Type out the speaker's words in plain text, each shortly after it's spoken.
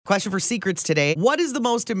Question for secrets today. What is the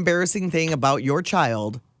most embarrassing thing about your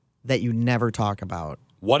child that you never talk about?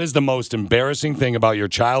 What is the most embarrassing thing about your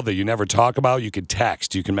child that you never talk about? You can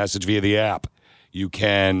text. You can message via the app. You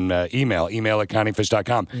can email at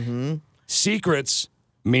conniefish.com. Mm-hmm. Secrets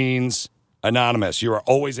means anonymous. You are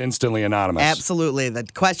always instantly anonymous. Absolutely. The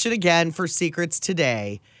question again for secrets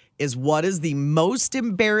today is what is the most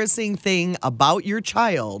embarrassing thing about your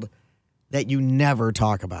child that you never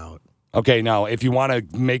talk about? Okay, now, if you want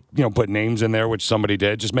to put names in there, which somebody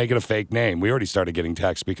did, just make it a fake name. We already started getting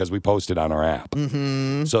texts because we posted on our app.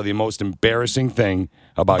 Mm-hmm. So the most embarrassing thing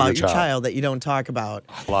about your child that you don't talk about.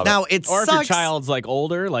 Love now, it. Or if your child's like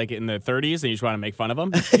older, like in the 30s, and you just want to make fun of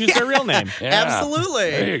them, use their real name. Yeah.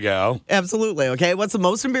 Absolutely. There you go. Absolutely. Okay, what's the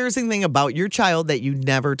most embarrassing thing about your child that you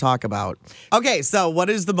never talk about? Okay, so what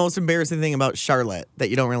is the most embarrassing thing about Charlotte that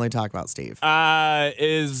you don't really talk about, Steve?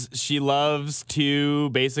 Is she loves to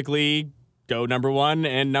basically go number 1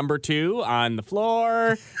 and number 2 on the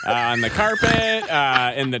floor, on the carpet,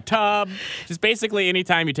 in the tub. Just basically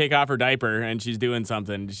anytime you take off her diaper and she's doing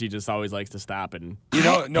something, she just always likes to stop and pee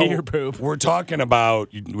her poop. We're talking about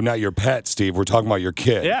not your pet, Steve. We're talking about your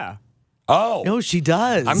kid. Yeah. Oh. No, she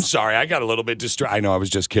does. I'm sorry. I got a little bit distracted. I know. I was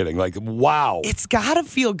just kidding. Like, wow. It's got to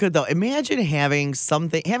feel good, though. Imagine having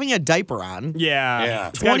a diaper on. Yeah.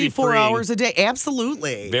 Yeah. 24 hours a day.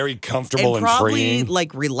 Absolutely. Very comfortable and probably, freeing.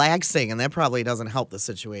 like, relaxing, and that probably doesn't help the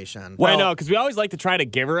situation. Well, I know, because we always like to try to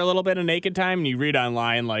give her a little bit of naked time, and you read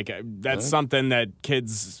online, like, that's something that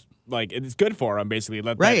kids, like, it's good for them, basically.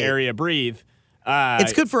 Let that area breathe.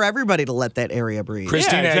 It's good for everybody to let that area breathe.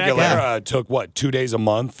 Christina Aguilera took, 2 days a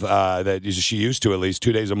month, that she used to at least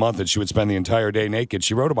 2 days a month, and she would spend the entire day naked.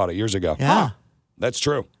 She wrote about it years ago. Yeah. That's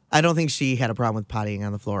true. I don't think she had a problem with pottying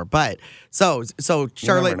on the floor. But, so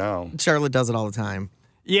Charlotte does it all the time.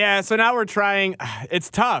 Yeah, so now we're trying. It's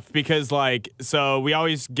tough because, so we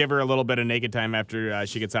always give her a little bit of naked time after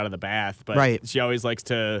she gets out of the bath. But she always likes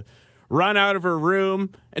to run out of her room,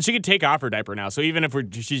 and she can take off her diaper now. So even if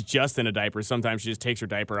she's just in a diaper, sometimes she just takes her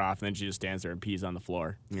diaper off, and then she just stands there and pees on the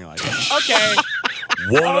floor. And you're like, okay.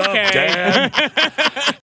 What up,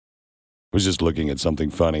 Dad? Was just looking at something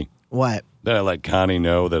funny. What? Then I let Connie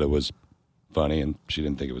know that it was funny, and she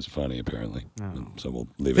didn't think it was funny, apparently. So we'll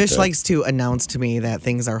leave it Fish there. likes to announce to me that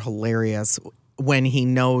things are hilarious when he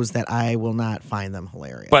knows that I will not find them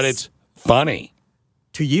hilarious. But it's funny.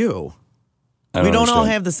 To you. We don't all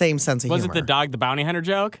have the same sense of humor. Was it the dog the bounty hunter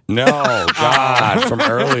joke? No, God, from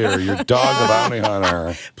earlier. Your dog the bounty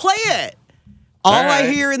hunter. Play it. All I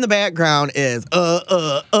hear in the background is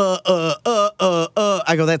I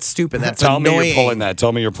go, that's stupid. That's Tell annoying. me you're pulling that.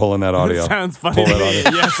 Tell me you're pulling that audio. That sounds funny. Pull that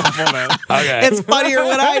audio. Yes, I'll pull that. Okay. It's funnier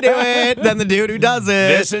when I do it than the dude who does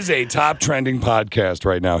it. This is a top trending podcast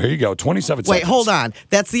right now. Here you go. 27 seconds. Wait, hold on.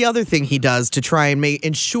 That's the other thing he does to try and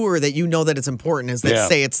ensure that you know that it's important is that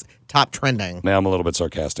say it's top trending. Now I'm a little bit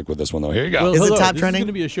sarcastic with this one, though. Here you go. Is it top trending? This is going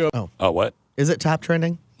to be a show. Oh, what? Is it top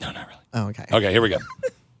trending? No, not really. Oh, okay. Okay, here we go.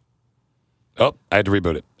 Oh, I had to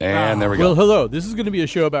reboot it. And there we go. Well, hello. This is going to be a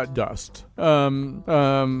show about dust. Dust.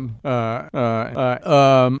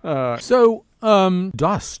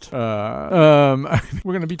 We're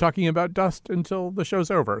going to be talking about dust until the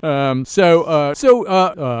show's over.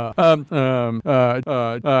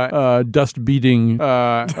 Dust beating.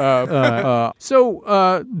 And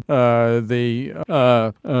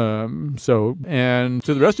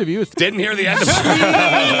to the rest of you, it's Didn't hear the end of it.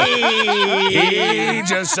 He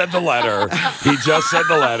just said the letter.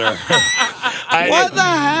 What the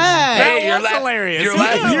heck? Hey, you're hilarious. You're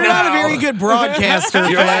laughing You're now. not a very good broadcaster.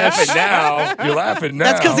 You're laughing now. You're laughing now.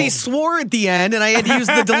 That's because he swore at the end, and I had to use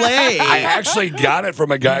the delay. I actually got it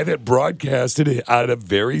from a guy that broadcasted it at a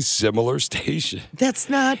very similar station. That's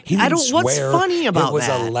not. He I didn't don't. What's swear. funny about it was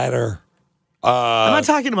that? a letter. I'm not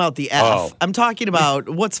talking about the F. Oh. I'm talking about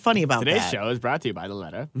what's funny about Today's that. show is brought to you by the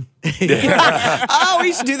letter. Oh,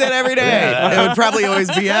 we should do that every day. It would probably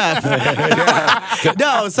always be F.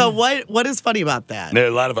 No, so what is funny about that? There are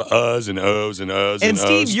a lot of uhs and ohs and uhs And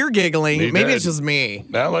Steve, ohs. you're giggling. He Maybe did. it's just me.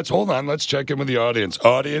 Now let's hold on. Let's check in with the audience.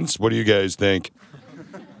 Audience, what do you guys think?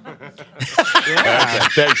 Okay,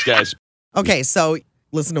 thanks, guys. Okay, so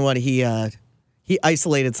listen to what he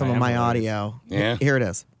isolated some of my audio. Yeah. Here it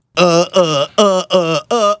is. That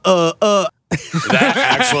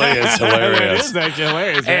actually is It hilarious. is actually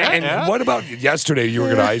hilarious. And what about yesterday? You were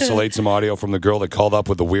going to isolate some audio from the girl that called up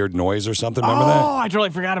with the weird noise or something. Remember that? I totally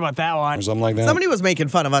forgot about that one. Or something like that? Somebody was making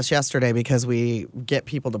fun of us yesterday because we get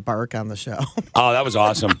people to bark on the show. Oh, that was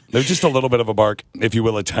awesome. There's just a little bit of a bark, if you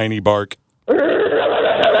will, a tiny bark.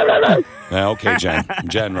 Okay, Jen.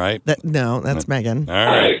 Jen, right? No, that's Megan. All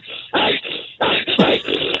right.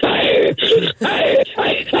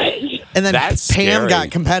 And then That's Pam scary.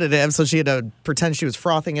 got competitive, so she had to pretend she was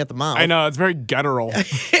frothing at the mouth. I know, it's very guttural. It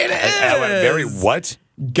is. Very what?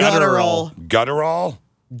 Guttural. Guttural?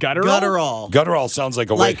 Guttural? Guttural. Guttural sounds like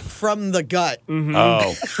a Like way. from the gut. Mm-hmm.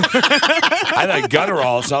 Oh. I thought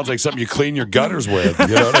guttural sounds like something you clean your gutters with. You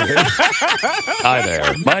know what I mean? Hi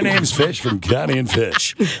there. My name's Fish from Connie and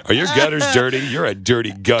Fish. Are your gutters dirty? You're a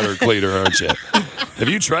dirty gutter cleaner, aren't you? Have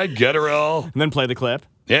you tried guttural? And then play the clip.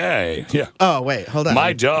 Yeah. Oh, wait, hold on.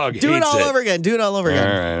 My dog Do it hates all it. over again. Do it all over again.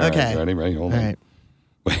 All right. Okay. Ready? Hold All on. right.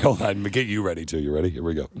 Wait, hold on. I'm going to get you ready, too. You ready? Here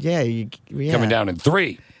we go. Yeah, yeah. Coming down in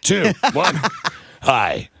 3, 2, 1.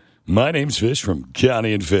 Hi, my name's Fish from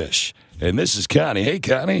Connie and Fish. And this is Connie. Hey,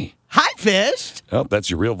 Connie. Hi, Fish. Oh,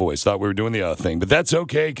 that's your real voice. Thought we were doing the other thing. But that's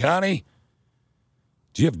okay, Connie.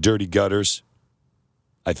 Do you have dirty gutters?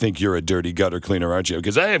 I think you're a dirty gutter cleaner, aren't you?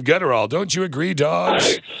 Because I have guttural. Don't you agree,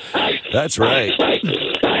 dogs? That's right.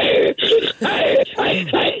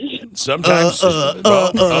 Sometimes.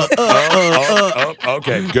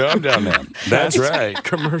 Okay, calm down now. That's right.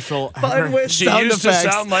 Commercial. Fun with She sound used effects.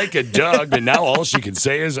 to sound like a dog, but now all she can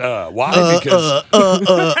say is Why? Because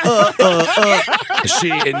she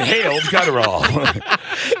inhaled guttural.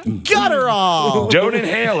 Guttural. Don't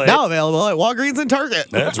inhale it. Now available at Walgreens and Target.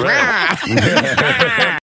 That's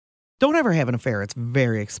right. Don't ever have an affair. It's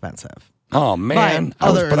very expensive. Oh, man. But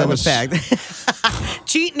other than the fact,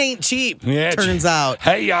 cheating ain't cheap, Yeah, turns out.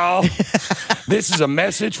 Hey, y'all. This is a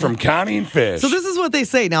message from Connie and Fish. So this is what they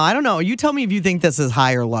say. Now, I don't know. You tell me if you think this is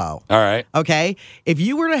high or low. All right. Okay? If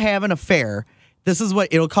you were to have an affair, this is what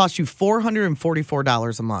it'll cost you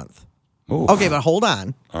 $444 a month. Oof. Okay, but hold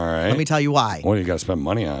on. All right. Let me tell you why. What do you got to spend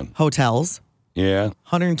money on? Hotels, Yeah.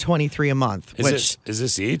 $123 a month. Is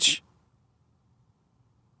this each?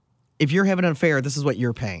 If you're having an affair, this is what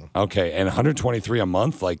you're paying Okay, and $123 a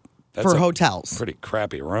month? Like, that's for a hotels. pretty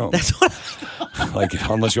crappy room. That's what. Like,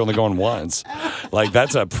 unless you're only going once. Like,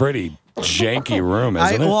 that's a pretty janky room,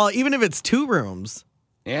 isn't it? Well, even if it's 2 rooms.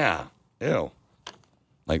 Yeah. Ew.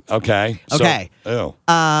 Like, okay. Okay. Ew.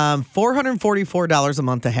 $444 a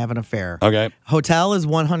month to have an affair. Okay. Hotel is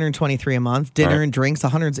 $123 a month. Dinner Right. and drinks,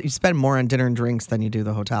 $100. You spend more on dinner and drinks than you do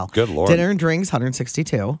the hotel. Good Lord. Dinner and drinks,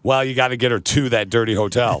 $162. Well, you got to get her to that dirty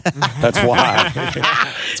hotel. That's why.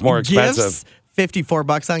 It's more expensive. Gifts,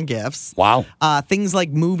 $54 on gifts. Wow. Things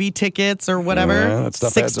like movie tickets or whatever, Yeah, that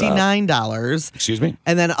stuff adds up. $69. Excuse me?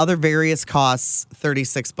 And then other various costs,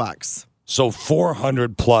 $36. So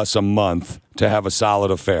 $400 plus a month to have a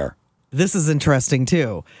solid affair. This is interesting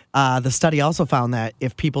too. The study also found that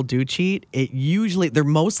if people do cheat, they're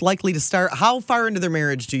most likely to start. How far into their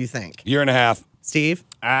marriage do you think, Year and a half. Steve?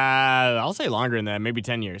 I'll say longer than that, maybe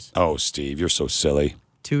 10 years. Oh, Steve, you're so silly.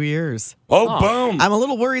 2 years. Oh, boom. I'm a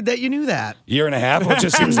little worried that you knew that. Year and a half? Well, it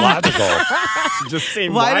just seems logical. Just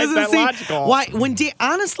seemed why is that logical? Why?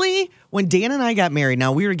 Honestly, when Dan and I got married,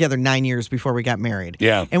 now we were together 9 years before we got married.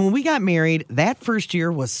 Yeah. And when we got married, that first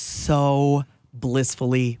year was so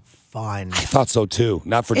blissfully fun. I thought so, too.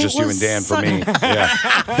 Not for It just you was and Dan, for me.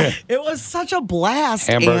 Yeah. It was such a blast.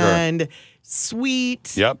 Hamburger. And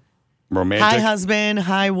sweet. Yep. Romantic. Hi, husband.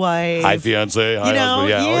 Hi, wife. Hi, fiance. Hi, You know, husband.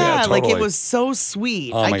 Yeah. Oh, yeah, totally. like it was so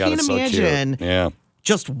sweet. Oh, my I God, can't it's imagine so cute. Yeah.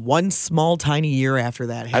 just one small, tiny year after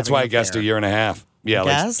that. That's why I guessed a year and a half. Yeah,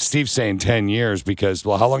 like Guess? Steve's saying 10 years because,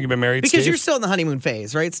 well, how long you been married, Because Steve? you're still in the honeymoon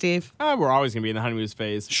phase, right, Steve? We're always going to be in the honeymoon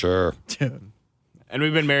phase. Sure. And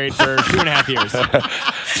we've been married for 2.5 years.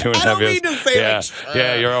 2.5 I don't years. mean to say yeah. like,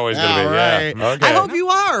 Yeah, you're always going to be. right. Yeah. Okay. I hope you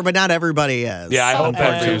are, but not everybody is. Yeah, I hope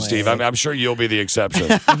that for you, unfortunately. Steve. I'm sure you'll be the exception.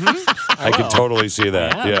 I can totally see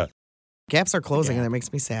that. Yeah. Gaps are closing, and that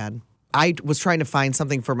makes me sad. I was trying to find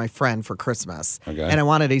something for my friend for Christmas, Okay. and I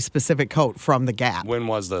wanted a specific coat from the Gap When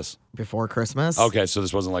was this? before Christmas. Okay, so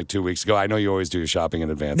this wasn't like 2 weeks ago. I know you always do your shopping in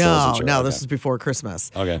advance. so I No, wasn't sure. no, Okay. this is before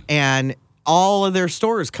Christmas. Okay. And all of their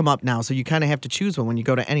stores come up now, so you kind of have to choose one when you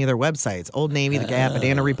go to any of their websites. Old Navy, The Gap,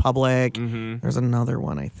 Banana Republic. There's another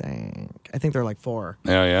one, I think. I think they're like 4.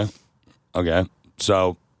 Yeah. Okay.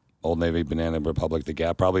 So, Old Navy, Banana Republic, The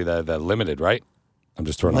Gap, probably the limited, right? I'm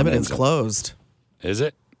just throwing Limited's names in. closed. Is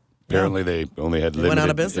it? Apparently, they only had went out limited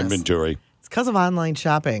of business. inventory. It's because of online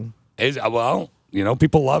shopping. Well,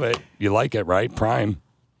 people love it. You like it, right? Prime.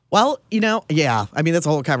 Well, yeah. I mean, that's a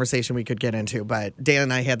whole conversation we could get into. But Dan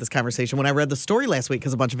and I had this conversation when I read the story last week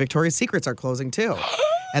because a bunch of Victoria's Secrets are closing too.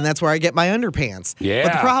 And that's where I get my underpants. Yeah.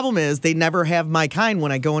 But the problem is they never have my kind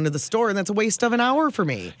when I go into the store, and that's a waste of an hour for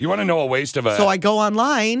me. You want to know a waste of a... So I go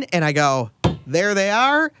online and I go, there they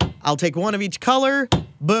are. I'll take one of each color.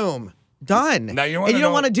 Boom. Done. Now, you and wanna you don't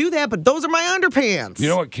know- want to do that, but those are my underpants. You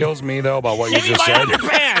know what kills me, though, about what you Give me just my said?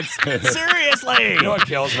 underpants! Seriously! You know what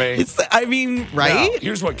kills me? right? No,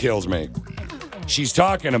 here's what kills me. She's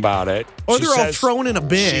talking about it. Or She they're all says thrown in a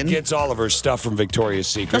bin. She gets all of her stuff from Victoria's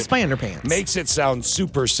Secret. That's my underpants. Makes it sound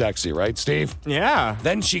super sexy, right, Steve? Yeah.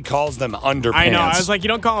 Then she calls them underpants. I know. I was like, you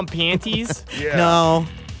don't call them panties? Yeah. No,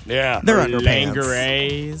 Yeah. they're underpants.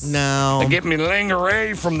 Lingeries. No. They get me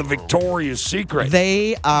lingerie from the Victoria's Secret.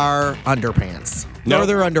 They are underpants. No. Or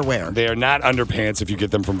they're underwear. They are not underpants if you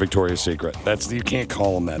get them from Victoria's Secret. You can't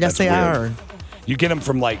call them that. Yes, That's they weird. are. You get them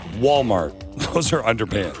from like Walmart. Those are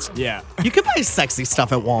underpants. Yeah. You can buy sexy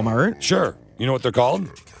stuff at Walmart. Sure. You know what they're called?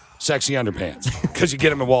 Sexy underpants. Because you get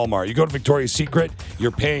them at Walmart. You go to Victoria's Secret,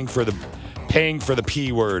 you're paying for the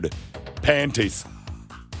P word. Panties.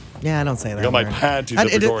 Yeah, I don't say that. I got my word. panties at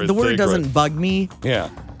Victoria's The word Secret. doesn't bug me, Yeah.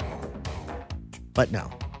 but no.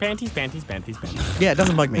 Panties, panties, panties, panties. Yeah, it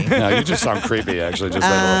doesn't bug me. No, you just sound creepy, actually. Just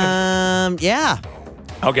like, Yeah.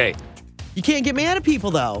 okay. You can't get mad at people,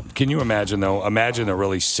 though. Can you imagine, though? Imagine a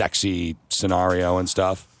really sexy scenario and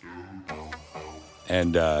stuff.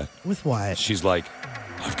 And With what? she's like,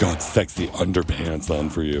 I've got sexy underpants on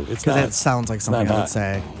for you. It's Because not. it sounds like something not I would hot.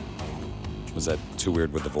 say. Was that too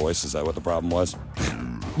weird with the voice? Is that what the problem was?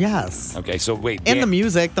 Yes. Okay, so wait. And the Dan-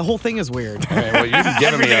 music, the whole thing is weird. All right, well, you didn't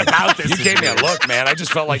give me you gave me a look, man. I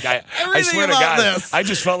just felt like I swear to about God, this. I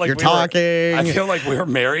just felt like You're we were- talking. I feel like we were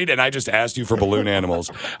married, and I just asked you for balloon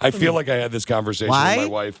animals. I feel like I had this conversation Why? with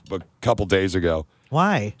my wife a couple days ago.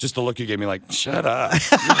 Why? Just the look you gave me, like, shut up,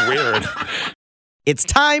 you're weird. It's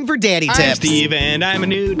time for Daddy Tips. I'm Steve, and I'm a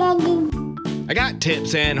nude. I got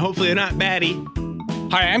tips, and hopefully they're not baddie.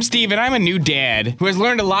 Hi, I'm Steve, and I'm a new dad who has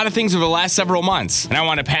learned a lot of things over the last several months, and I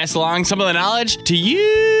want to pass along some of the knowledge to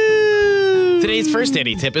you. Today's first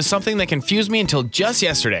daddy tip is something that confused me until just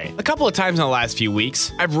yesterday. A couple of times in the last few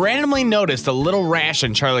weeks, I've randomly noticed a little rash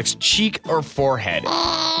on Charlotte's cheek or forehead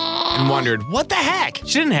and wondered, what the heck?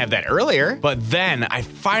 She didn't have that earlier. But then I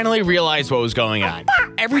finally realized what was going on.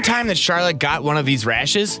 Every time that Charlotte got one of these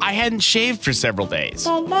rashes, I hadn't shaved for several days.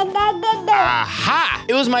 Aha!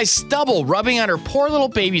 It was my stubble rubbing on her poor little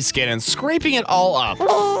baby skin and scraping it all up.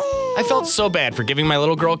 I felt so bad for giving my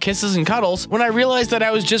little girl kisses and cuddles when I realized that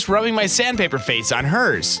I was just rubbing my sandpaper face on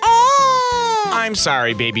hers. I'm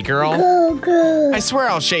sorry, baby girl. I swear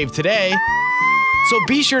I'll shave today. So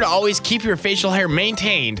be sure to always keep your facial hair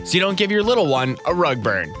maintained so you don't give your little one a rug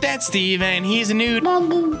burn. That's Steve, and he's a nude.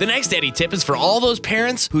 The next daddy tip is for all those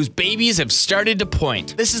parents whose babies have started to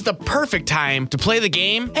point. This is the perfect time to play the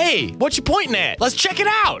game. Hey, what you pointing at? Let's check it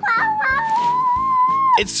out.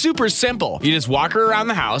 It's super simple. You just walk her around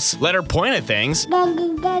the house, let her point at things,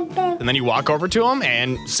 and then you walk over to them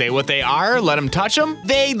and say what they are, let them touch them.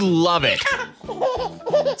 They love it.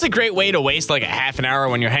 It's a great way to waste like a half an hour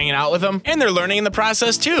when you're hanging out with them, and they're learning in the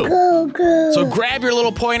process too. So grab your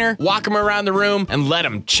little pointer, walk them around the room, and let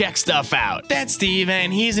them check stuff out. That's Steve,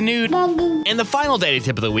 and he's a nude. And the final daddy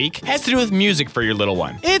tip of the week has to do with music for your little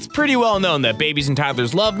one. It's pretty well known that babies and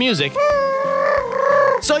toddlers love music,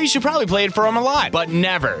 so you should probably play it for them a lot. But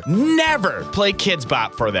never, never play Kids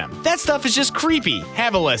Bop for them. That stuff is just creepy.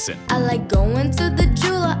 Have a listen. I like going to the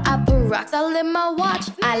jeweler, I put rocks all in my watch.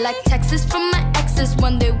 I like texts from my exes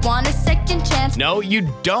when they want a second chance. No, you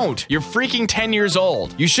don't. You're freaking 10 years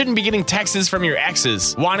old. You shouldn't be getting texts from your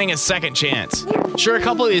exes wanting a second chance. Sure, a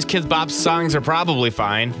couple of these Kids Bop songs are probably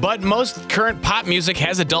fine, but most current pop music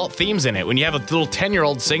has adult themes in it. When you have a little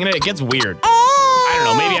 10-year-old singing it, it gets weird. I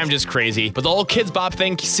don't know, maybe I'm just crazy, but the whole Kids Bop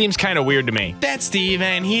thing seems kind of weird to me. That's Steve,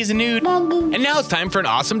 and he's a nude. And now it's time for an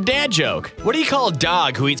awesome dad joke. What do you call a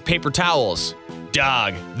dog who eats paper towels?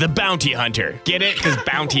 Dog, the bounty hunter. Get it? Because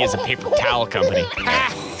Bounty is a paper towel company.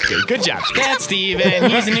 Good job. That's Steve,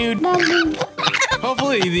 and he's a nude.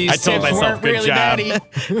 Hopefully these I told tips myself, weren't good really job.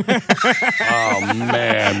 baddie. Oh,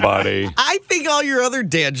 man, buddy. I think all your other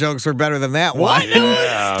dad jokes were better than that one.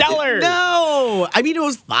 Yeah. Stellar. No. I mean, it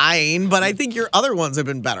was fine, but I think your other ones have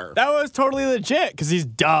been better. That was totally legit because he's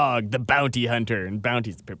Dog, the bounty hunter, and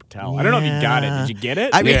Bounty's the paper towel. I don't know if you got it. Did you get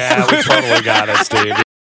it? I mean- Yeah, we totally got it, Steve.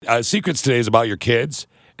 Secrets today is about your kids.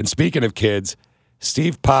 And speaking of kids,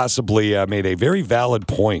 Steve possibly made a very valid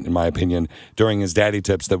point, in my opinion, during his daddy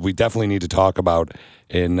tips that we definitely need to talk about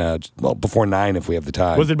in, before 9 if we have the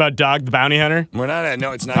time. Was it about Dog, the bounty hunter? We're not.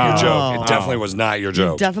 No, it's not your joke. It definitely was not your You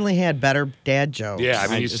joke. definitely had better dad jokes. Yeah, I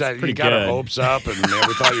mean, you It's said you pretty got our good. hopes up, and man,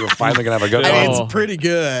 we thought you were finally going to have a good I mean, one. Oh. it's pretty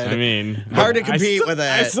good. I mean, Hard to I compete still- with it.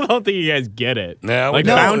 I still don't think you guys get it. Yeah, we like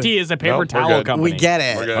don't. Bounty is a paper Nope, we're towel good. company. we get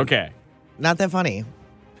it. We're good. Okay. Not that funny.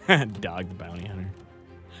 Dog, the bounty hunter.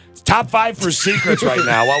 Top 5 for secrets right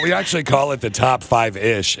now. Well, we actually call it the top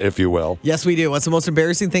 5-ish, if you will. Yes, we do. What's the most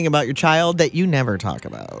embarrassing thing about your child that you never talk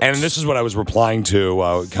about? And this is what I was replying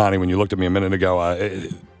to, Connie, when you looked at me a minute ago.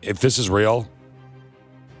 If this is real,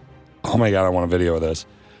 oh my God, I want a video of this.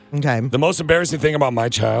 Okay. The most embarrassing thing about my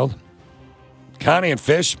child, Connie and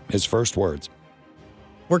Fish, his first words.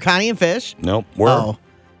 Were Connie and Fish? Nope. Were. Oh.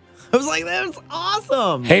 I was like, that was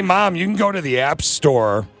awesome. Hey, Mom, you can go to the App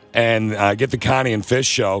Store and get the Connie and Fish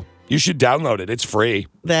show. You should download it. It's free.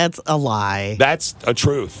 That's a lie. That's a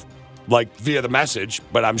truth. Like via the message,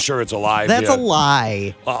 but I'm sure it's a lie. That's a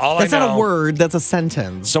lie. That's not a word. That's a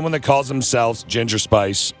sentence. Someone that calls themselves Ginger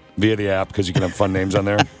Spice via the app because you can have fun names on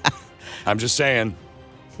there. I'm just saying.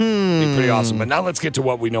 Be pretty awesome. But now let's get to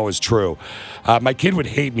what we know is true. My kid would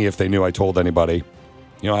hate me if they knew I told anybody.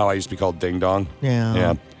 You know how I used to be called Ding Dong? Yeah.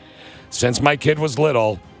 Yeah. Since my kid was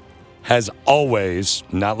little, has always,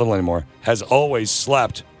 not little anymore, has always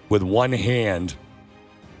slept with one hand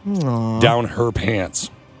down her pants.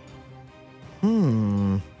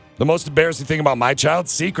 The most embarrassing thing about my child,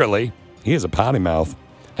 secretly, he has a potty mouth.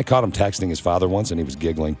 I caught him texting his father once and he was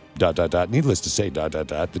giggling. ... Needless to say, ...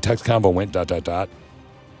 The text convo went ...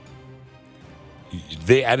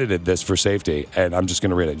 They edited this for safety, and I'm just going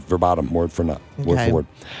to read it verbatim, word for word.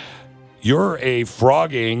 You're a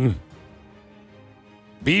frogging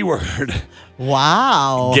B-word.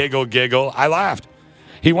 Wow. Giggle, giggle. I laughed.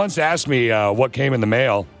 He once asked me what came in the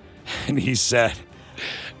mail, and he said,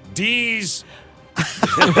 D's.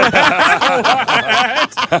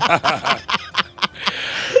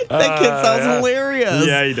 That kid sounds hilarious.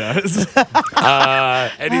 Yeah, he does.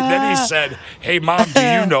 And then he said, hey, Mom, do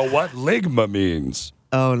you know what ligma means?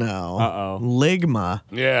 Oh, no. Uh-oh. Ligma.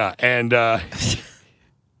 Yeah, and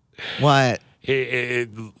What?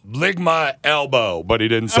 ligma elbow, but he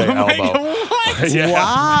didn't say elbow. What? Yeah.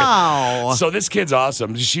 Wow. So this kid's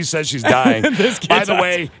awesome. She says she's dying. By the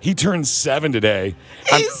way, he turned 7 today.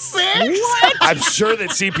 He's 6? I'm sure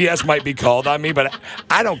that CPS might be called on me, but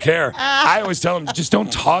I don't care. I always tell him, just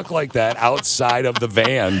don't talk like that outside of the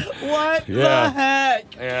van. What the Yeah.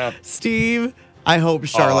 heck? Yeah. Steve, I hope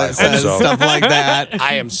Charlotte I says hope so. stuff like that.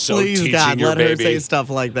 I am so Please, teaching God, your let baby. her say stuff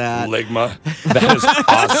like that. Ligma. That is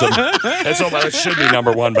awesome. That should be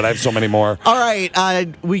number 1, but I have so many more. All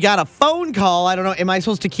right, we got a phone call. I don't know. Am I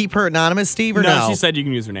supposed to keep her anonymous, Steve, or no? No, she said you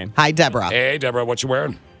can use her name. Hi, Deborah. Hey, Deborah, what you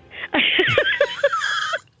wearing?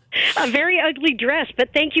 A very ugly dress,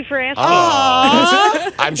 but thank you for asking.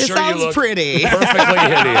 I'm sure sounds you look pretty. perfectly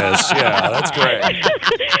hideous. Yeah, that's great.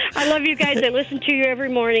 I love you guys. I listen to you every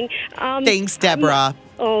morning. Thanks, Deborah.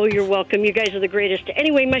 Oh, you're welcome. You guys are the greatest.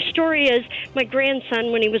 Anyway, my story is my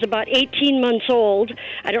grandson, when he was about 18 months old,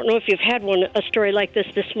 I don't know if you've had a story like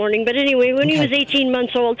this morning, but anyway, when he was 18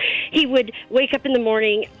 months old, he would wake up in the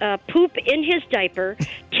morning, poop in his diaper,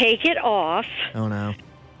 take it off, Oh, no.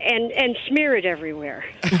 and smear it everywhere.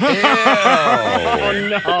 Oh,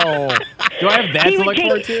 no. Do I have that He to would look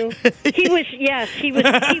forward to? He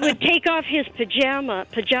would take off his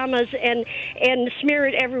pajamas and smear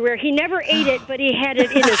it everywhere. He never ate it, but he had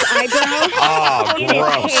it in his eyebrows, in his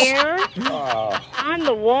hair, on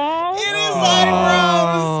the wall. In his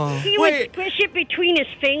eyebrows. He would squish it between his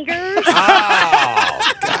fingers.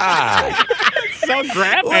 Oh, God. So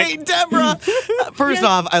graphic. Wait, Deborah. First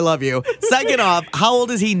off, I love you. Second off, how old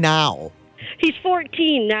is he now? He's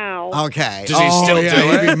 14 now. Okay. Does he still do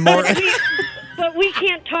it? maybe more. But we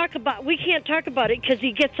can't talk about it because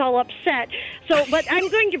he gets all upset. So, but I'm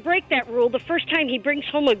going to break that rule the first time he brings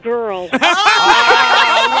home a girl.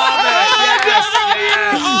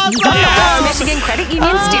 Michigan Credit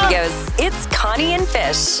Union Studios. It's Connie and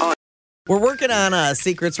Fish. We're working on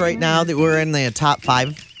secrets right now that we're in the top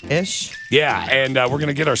 5-ish. Yeah, and we're going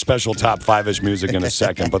to get our special top 5-ish music in a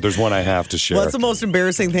second, but there's one I have to share. What's the most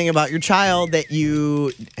embarrassing thing about your child that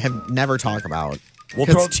you have never talked about?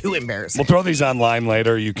 It's too embarrassing. We'll throw these online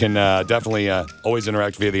later. You can definitely always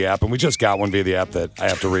interact via the app, and we just got one via the app that I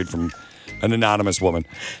have to read from an anonymous woman.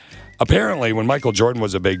 Apparently, when Michael Jordan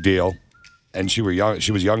was a big deal, and she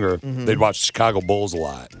was younger, they'd watch Chicago Bulls a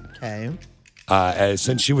lot. Okay.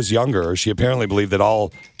 Since she was younger, she apparently believed that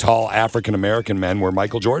all tall African-American men were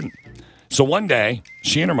Michael Jordan. So one day,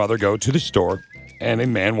 she and her mother go to the store, and a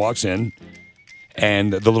man walks in,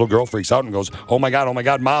 and the little girl freaks out and goes, oh my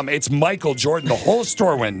God, Mom, it's Michael Jordan. The whole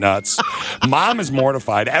store went nuts. Mom is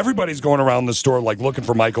mortified. Everybody's going around the store like looking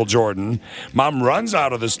for Michael Jordan. Mom runs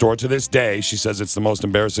out of the store. To this day, she says it's the most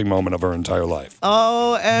embarrassing moment of her entire life.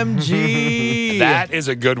 OMG. That is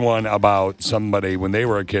a good one about somebody when they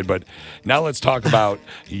were a kid. But now let's talk about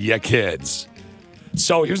your kids.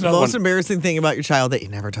 So here's another Most one. embarrassing thing about your child that you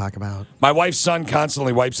never talk about. My wife's son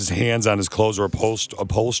constantly wipes his hands on his clothes or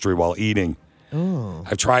upholstery while eating. Oh.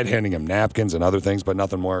 I've tried handing him napkins and other things, but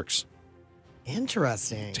nothing works.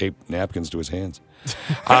 Interesting. Tape napkins to his hands.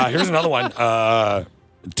 Here's another one.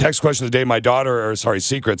 Text question of the day.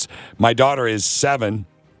 Secrets. My daughter is 7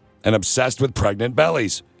 and obsessed with pregnant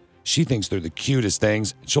bellies. She thinks they're the cutest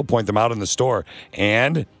things. She'll point them out in the store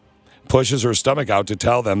and pushes her stomach out to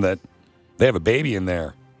tell them that they have a baby in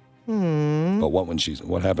there. But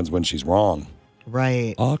what happens when she's wrong?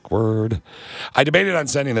 Right. Awkward. I debated on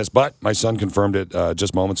sending this, but my son confirmed it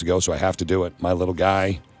just moments ago, so I have to do it. My little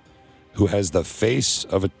guy, who has the face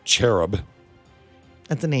of a cherub.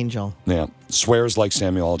 That's an angel. Yeah. Swears like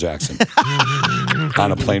Samuel L. Jackson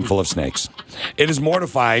on a plane full of snakes. It is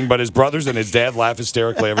mortifying, but his brothers and his dad laugh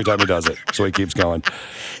hysterically every time he does it. So he keeps going.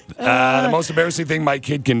 The most embarrassing thing my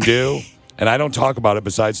kid can do, and I don't talk about it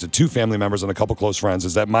besides to 2 family members and a couple close friends,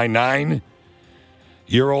 is that my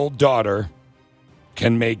 9-year-old daughter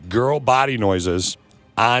can make girl body noises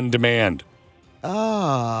on demand.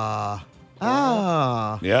 Ah.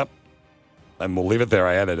 Yep. And we'll leave it there.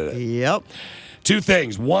 I edited it. Yep. 2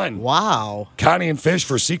 things. 1. Wow. Connie and Fish,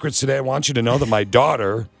 for secrets today, I want you to know that my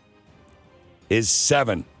daughter is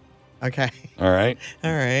 7. Okay. All right?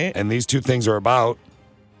 All right. And these 2 things are about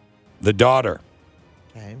the daughter.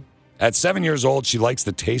 Okay. At 7 years old, she likes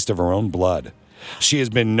the taste of her own blood. She has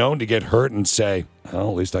been known to get hurt and say, well,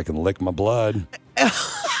 at least I can lick my blood.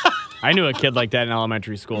 I knew a kid like that in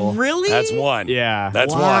elementary school. Really? That's 1. Yeah.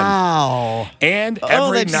 That's 1. Wow. And That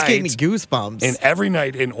every just gave me night, goosebumps. and every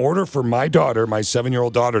night, in order for my daughter, my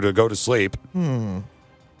 7-year-old daughter, to go to sleep,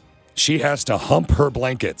 she has to hump her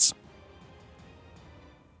blankets.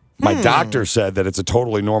 My doctor said that it's a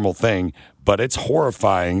totally normal thing, but it's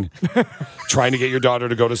horrifying trying to get your daughter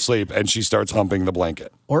to go to sleep and she starts humping the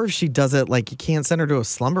blanket. Or if she does it, like, you can't send her to a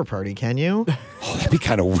slumber party, can you? Oh, that'd be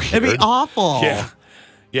kind of weird. It'd be awful. Yeah.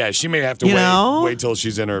 Yeah, she may have to wait till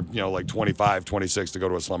she's in her, like 25, 26 to go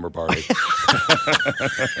to a slumber party.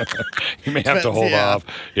 You may have to hold off.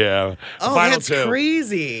 Yeah. Oh, Final that's 2.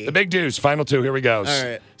 crazy. The big deuce. Final 2. Here we go. All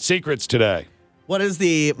right. Secrets today. What is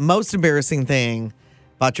the most embarrassing thing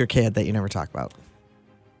about your kid that you never talk about?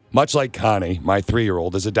 Much like Connie, my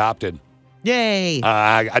 3-year-old is adopted. Yay.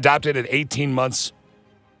 Adopted at 18 months.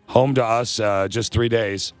 Home to us just 3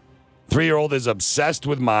 days. 3-year-old is obsessed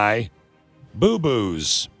with my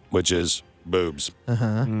boo-boos, which is boobs.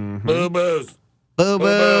 Boo-boos.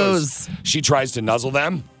 Boo-boos. She tries to nuzzle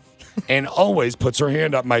them and always puts her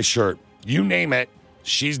hand up my shirt. You name it,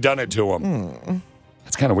 she's done it to him.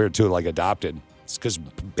 That's kind of weird, too, like adopted. It's because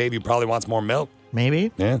baby probably wants more milk.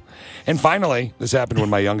 Maybe. Yeah. And finally, this happened when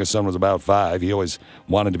my youngest son was about 5. He always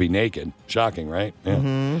wanted to be naked. Shocking, right?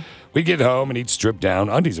 Yeah. We get home and he'd strip down.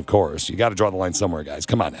 Undies, of course. You got to draw the line somewhere, guys.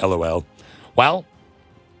 Come on, LOL. Well,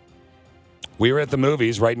 we were at the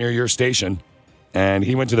movies right near your station, and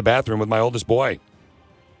he went to the bathroom with my oldest boy.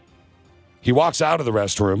 He walks out of the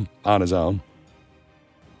restroom on his own.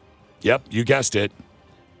 Yep, you guessed it.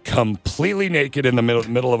 Completely naked in the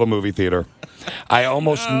middle of a movie theater. I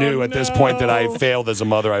almost knew at this point that I failed as a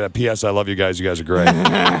mother. P.S. I love you guys. You guys are great. Can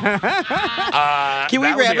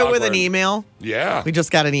we wrap it with an email? Yeah. We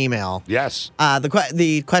just got an email. Yes.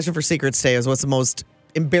 The question for secrets today is, what's the most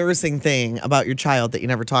embarrassing thing about your child that you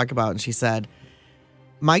never talk about? And she said,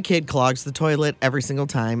 my kid clogs the toilet every single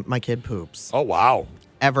time my kid poops. Oh, wow.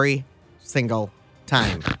 Every single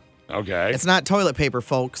time. Okay. It's not toilet paper,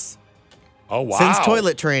 folks. Oh, wow. Since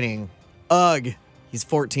toilet training. Ugh. He's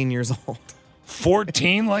 14 years old.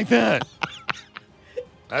 14 like that?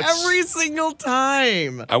 Every single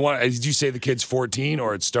time. Did you say the kid's 14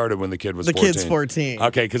 or it started when the kid was 14? The kid's 14.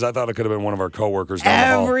 Okay, because I thought it could have been one of our coworkers down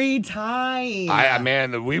the hall. Every time.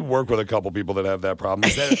 Man, we work with a couple people that have that problem.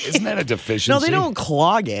 Isn't that a deficiency? No, they don't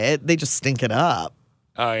clog it. They just stink it up.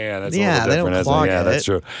 Oh, yeah, that's a Yeah, little they different. don't clog Yeah, it. that's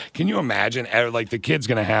true. Can you imagine, like, the kid's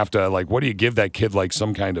going to have to, like, what do you give that kid, like,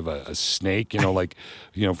 some kind of a snake,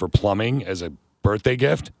 for plumbing as a birthday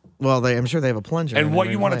gift? Well, I'm sure they have a plunger. And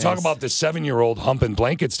what you want to talk about the 7-year-old humping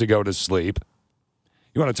blankets to go to sleep.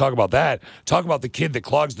 You want to talk about that? Talk about the kid that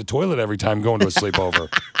clogs the toilet every time going to a sleepover.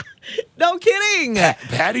 No kidding.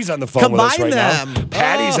 Patty's on the phone with us right them. now.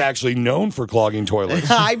 Patty's actually known for clogging toilets.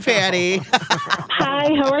 Hi, Patty.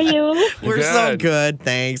 Hi, how are you? We're so good,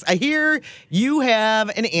 thanks. I hear you have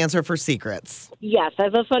an answer for secrets. Yes, I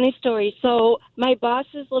have a funny story. So my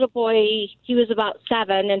boss's little boy, he was about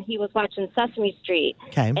 7, and he was watching Sesame Street.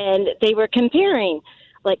 Okay. And they were comparing,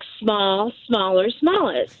 like, small, smaller,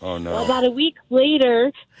 smallest. Oh, no. Well, about a week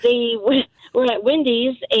later, they were at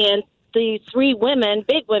Wendy's, and the 3 women,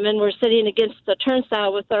 big women, were sitting against the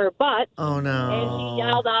turnstile with their butts. Oh, no. And he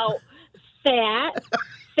yelled out, fat,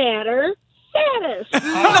 fatter, fattest.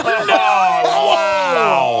 Oh,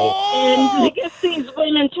 wow. And I guess these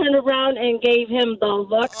women turned around and gave him the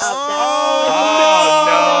look of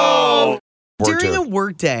Oh, no. During a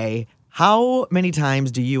work day, how many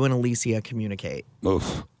times do you and Alicia communicate?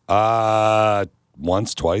 Oof.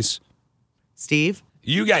 Once, twice. Steve?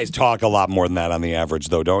 You guys talk a lot more than that on the average,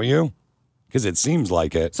 though, don't you? Because it seems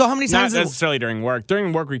like it. So how many times? Not necessarily during work.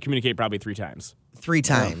 During work, we communicate probably 3 times. 3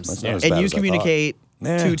 times. Yeah, and you communicate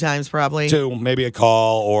 2 times probably? 2, maybe a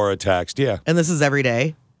call or a text, yeah. And this is every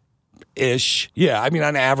day? Ish. Yeah, I mean,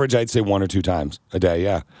 on average, I'd say 1 or 2 times a day,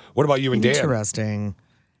 yeah. What about you and Dan? Interesting.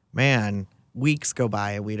 Man, weeks go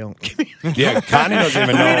by and we don't communicate. Yeah, Connie doesn't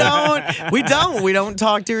even know. We don't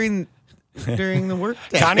talk during the work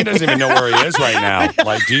day. Connie doesn't even know where he is right now.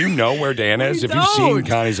 Like, do you know where Dan is? If you've seen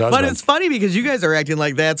Connie's husband. But it's funny because you guys are acting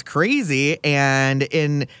like that's crazy. And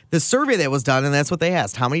in the survey that was done, and that's what they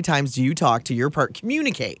asked, how many times do you talk to your partner?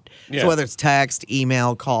 Communicate. Yeah. So whether it's text,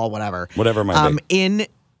 email, call, whatever. Whatever it might be. In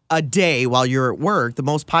a day while you're at work, the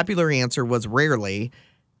most popular answer was rarely.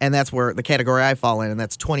 And that's where the category I fall in, and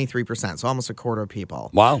that's 23%. So almost a quarter of people.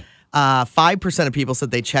 Wow. 5% of people said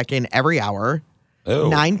they check in every hour. Ew.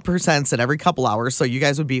 9% said every couple hours. So you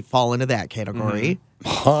guys would fall into that category.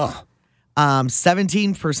 Huh.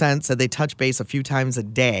 17% said they touch base a few times a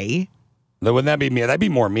day. Wouldn't that be me? That'd be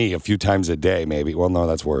more me a few times a day, maybe. Well, no,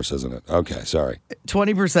 that's worse, isn't it? Okay, sorry.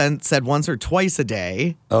 20% said once or twice a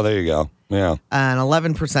day. Oh, there you go. Yeah. And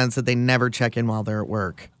 11% said they never check in while they're at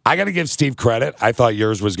work. I got to give Steve credit. I thought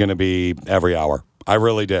yours was going to be every hour. I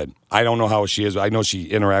really did. I don't know how she is. I know she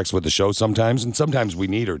interacts with the show sometimes, and sometimes we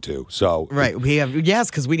need her to. So right,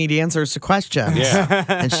 because we need answers to questions. Yeah,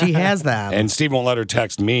 and she has them. And Steve won't let her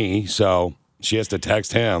text me, so she has to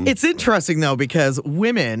text him. It's interesting though because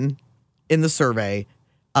women in the survey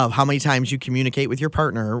of how many times you communicate with your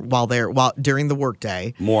partner while during the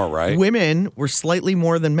workday, more right. Women were slightly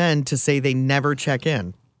more than men to say they never check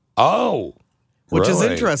in. Oh, which really?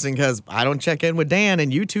 is interesting because I don't check in with Dan,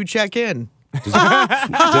 and you two check in.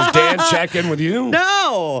 Does Dan check in with you?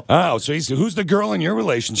 No. Oh, so who's the girl in your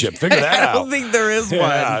relationship? Figure that out. I don't think there is one.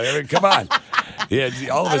 Yeah, I mean, come on. Yeah,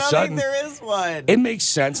 all of a sudden. I don't think there is one. It makes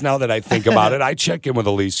sense now that I think about it. I check in with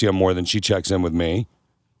Alicia more than she checks in with me.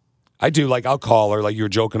 I do. Like, I'll call her. Like, you were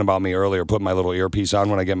joking about me earlier, putting my little earpiece on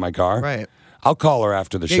when I get in my car. Right. I'll call her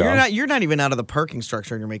after the show. You're not even out of the parking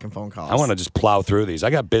structure and you're making phone calls. I want to just plow through these. I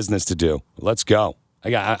got business to do. Let's go.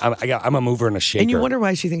 I'm a mover and a shaker. And you wonder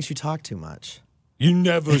why she thinks you talk too much. You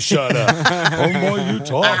never shut up. Oh boy, you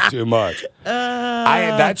talk too much.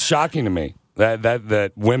 That's shocking to me.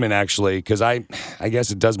 That women actually, because I guess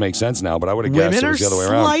it does make sense now, but I would have guessed it was the other way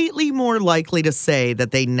around. Women are slightly more likely to say that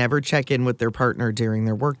they never check in with their partner during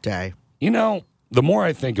their workday. You know, the more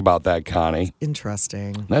I think about that, Connie.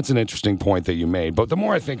 Interesting. That's an interesting point that you made. But the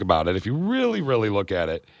more I think about it, if you really, really look at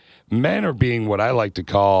it, men are being what I like to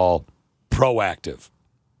call proactive.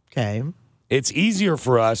 Okay. It's easier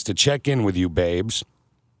for us to check in with you, babes,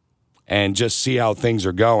 and just see how things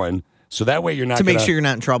are going. So that way you're not to make sure you're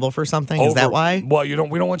not in trouble for something. Is that why? Well, we don't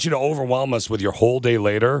want you to overwhelm us with your whole day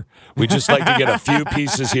later. We just like to get a few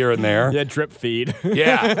pieces here and there. Yeah, drip feed.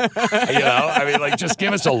 Yeah, I mean, like just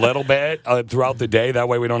give us a little bit throughout the day. That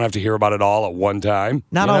way we don't have to hear about it all at one time.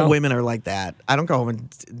 Not all women are like that. I don't go home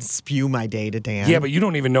and spew my day to Dan. Yeah, but you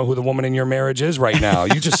don't even know who the woman in your marriage is right now.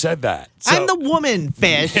 You just said that. So. I'm the woman,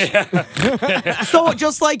 Fish. Yeah. So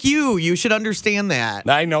just like you should understand that.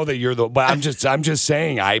 I know that you're but I'm just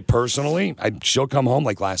saying. I personally. She'll come home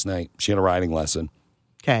like last night. She had a riding lesson.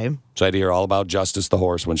 Okay. So I had to hear all about Justice the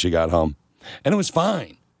horse when she got home. And it was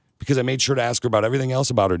fine because I made sure to ask her about everything else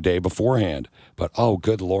about her day beforehand. But, oh,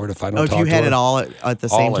 good Lord, if I don't talk to her. Oh, you had it all at the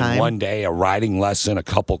same time? All in one day, a riding lesson, a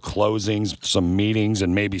couple closings, some meetings,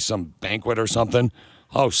 and maybe some banquet or something.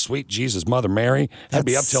 Oh, sweet Jesus, Mother Mary. I'd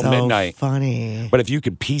be up till midnight. Funny. But if you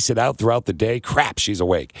could piece it out throughout the day, crap, she's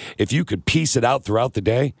awake. If you could piece it out throughout the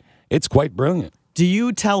day, it's quite brilliant. Do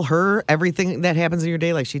you tell her everything that happens in your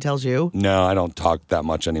day like she tells you? No, I don't talk that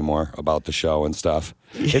much anymore about the show and stuff.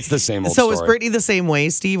 It's the same old story. So is Brittany the same way,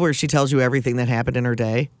 Steve, where she tells you everything that happened in her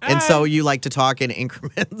day? And so you like to talk in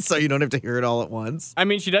increments so you don't have to hear it all at once? I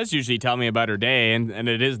mean, she does usually tell me about her day, and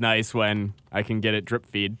it is nice when I can get it drip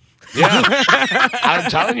feed. Yeah.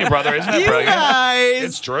 I'm telling you, brother, isn't it brilliant? Guys,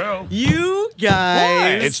 it's true. You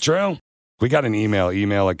guys. What? It's true. We got an email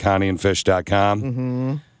at connieandfish.com.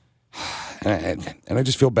 Mm-hmm. And I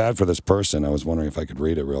just feel bad for this person. I was wondering if I could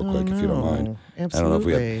read it real quick, if you don't mind. Absolutely. I don't know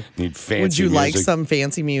if we need fancy Would you music. like some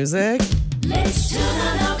fancy music? Let's turn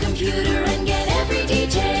on our computer and get every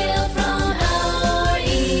detail from our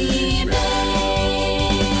email.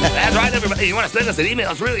 That's right, everybody. You want to send us an email?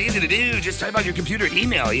 It's really easy to do. Just type on your computer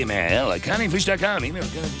email at connieandfish.com. Email.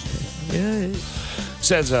 Yeah.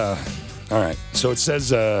 Says, all right. So it says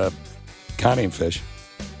Connie and Fish.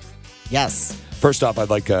 Yes. First off, I'd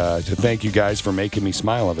like to thank you guys for making me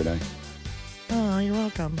smile every day. Oh, you're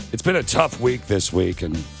welcome. It's been a tough week this week,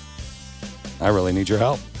 and I really need your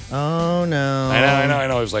help. Oh, no. I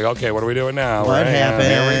know. It was like, okay, what are we doing now? What happened?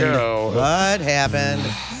 Here we go. What happened?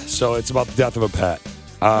 So it's about the death of a pet.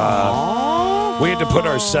 We had to put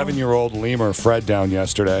our 7-year-old lemur, Fred, down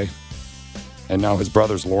yesterday. And now his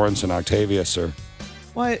brothers, Lawrence and Octavius, are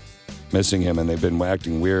missing him, and they've been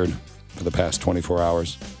acting weird for the past 24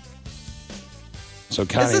 hours. So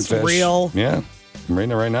Connie Is this and Fish, real? Yeah. I'm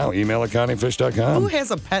reading it right now. Email at ConnieandFish.com. Who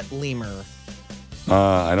has a pet lemur?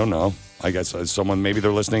 I don't know. I guess someone, maybe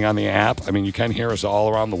they're listening on the app. I mean, you can hear us all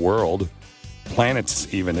around the world.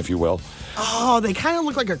 Planets, even, if you will. Oh, they kind of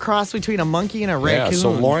look like a cross between a monkey and a raccoon. Yeah,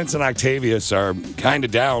 so Lawrence and Octavius are kind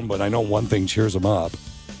of down, but I know one thing cheers them up.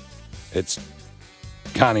 It's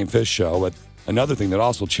Connie and Fish show. But another thing that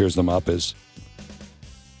also cheers them up is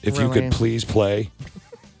if you could please play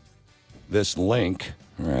this link,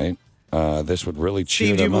 right? This would really cheer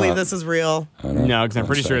Steve, them up. do you believe this is real? No, because I'm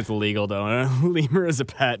pretty sure it's illegal, though. Lemur is a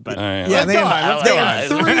pet, but yeah, they have 3 of them.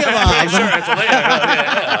 I'm sure it's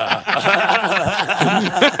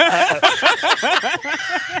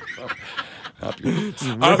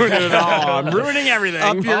I'm ruining everything.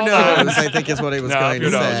 Up your nose, I think is what he was going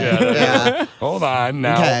to say. Yeah. Hold on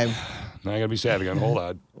now. Okay. Now I got to be sad again. Hold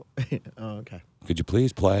on. Oh, okay. Could you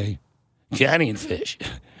please play Connie and Fish?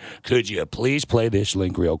 Could you please play this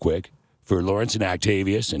link real quick for Lawrence and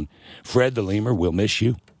Octavius and Fred the lemur? We'll miss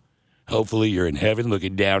you. Hopefully you're in heaven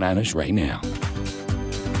looking down on us right now.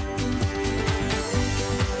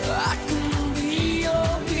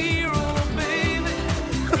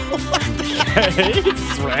 Okay,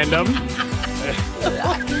 it's random.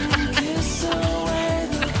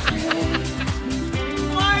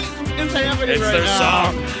 What is happening It's right their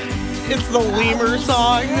now? song. It's the lemur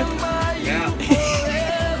song. Yeah.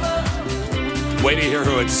 Wait to hear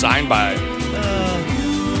who it's signed by.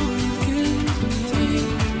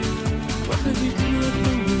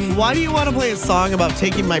 Why do you want to play a song about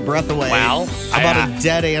taking my breath away? Well, about a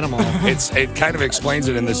dead animal. It kind of explains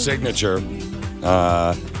it in the signature.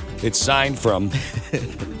 It's signed from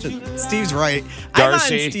Steve's right. Darcy. I'm on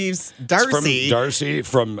Steve's It's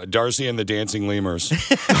from Darcy and the Dancing Lemurs.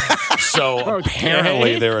 So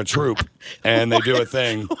apparently they're a troupe, and they do a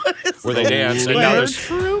thing where they dance. And now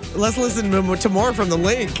there's Let's listen to more from the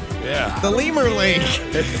link. Yeah. The lemur link.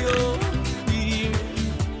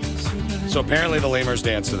 So apparently the lemurs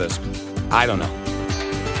dance to this. I don't know.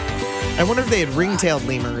 I wonder if they had ring-tailed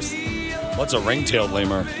lemurs. What's a ring-tailed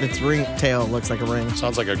lemur? Its ring-tail looks like a ring.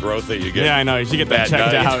 Sounds like a growth that you get. Yeah, I know. You should get that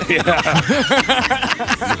checked out.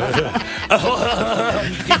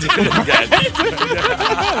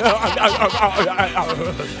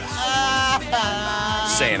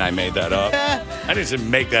 Saying I made that up. I didn't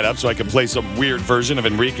make that up so I could play some weird version of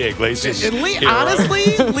Enrique Iglesias.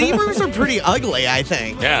 Honestly, lemurs are pretty ugly, I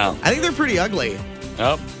think. Yeah. I think they're pretty ugly.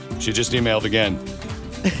 Oh, she just emailed again.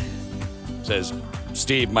 Says,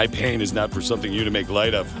 Steve, my pain is not for something you to make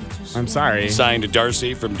light of. I'm sorry. Signed to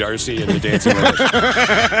Darcy from Darcy and the Dancing Lemurs.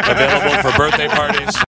 Available for birthday parties.